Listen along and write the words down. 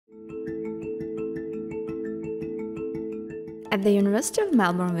At the University of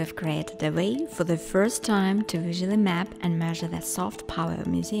Melbourne, we've created a way for the first time to visually map and measure the soft power of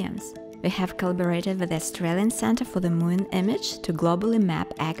museums. We have collaborated with the Australian Centre for the Moving Image to globally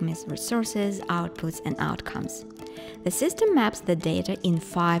map ACMI's resources, outputs and outcomes. The system maps the data in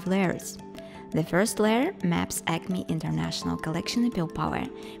 5 layers. The first layer maps ACMI International Collection appeal power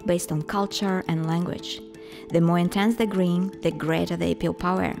based on culture and language. The more intense the green, the greater the appeal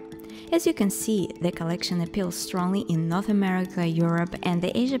power. As you can see, the collection appeals strongly in North America, Europe and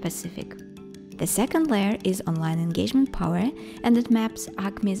the Asia Pacific. The second layer is online engagement power, and it maps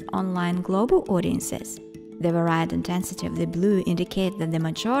ACMI's online global audiences. The varied intensity of the blue indicates that the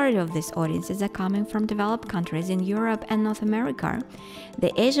majority of these audiences are coming from developed countries in Europe and North America.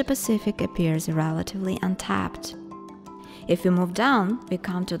 The Asia Pacific appears relatively untapped. If we move down, we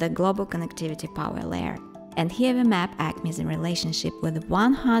come to the global connectivity power layer. And here we map ACMI's relationship with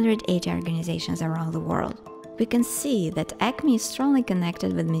 180 organizations around the world. We can see that ACMI is strongly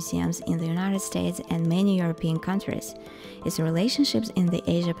connected with museums in the United States and many European countries. Its relationships in the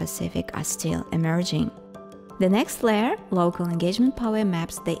Asia Pacific are still emerging. The next layer, local engagement power,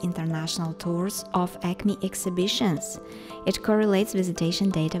 maps the international tours of ACMI exhibitions. It correlates visitation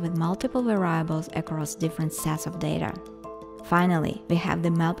data with multiple variables across different sets of data. Finally, we have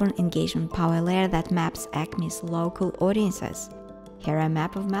the Melbourne engagement power layer that maps ACMI's local audiences. Here a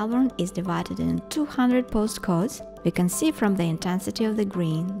map of Melbourne is divided into 200 postcodes. We can see from the intensity of the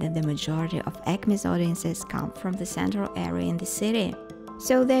green that the majority of ACMI's audiences come from the central area in the city.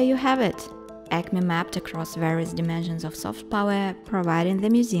 So there you have it. ACMI mapped across various dimensions of soft power, providing the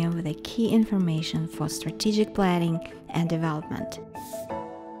museum with the key information for strategic planning and development.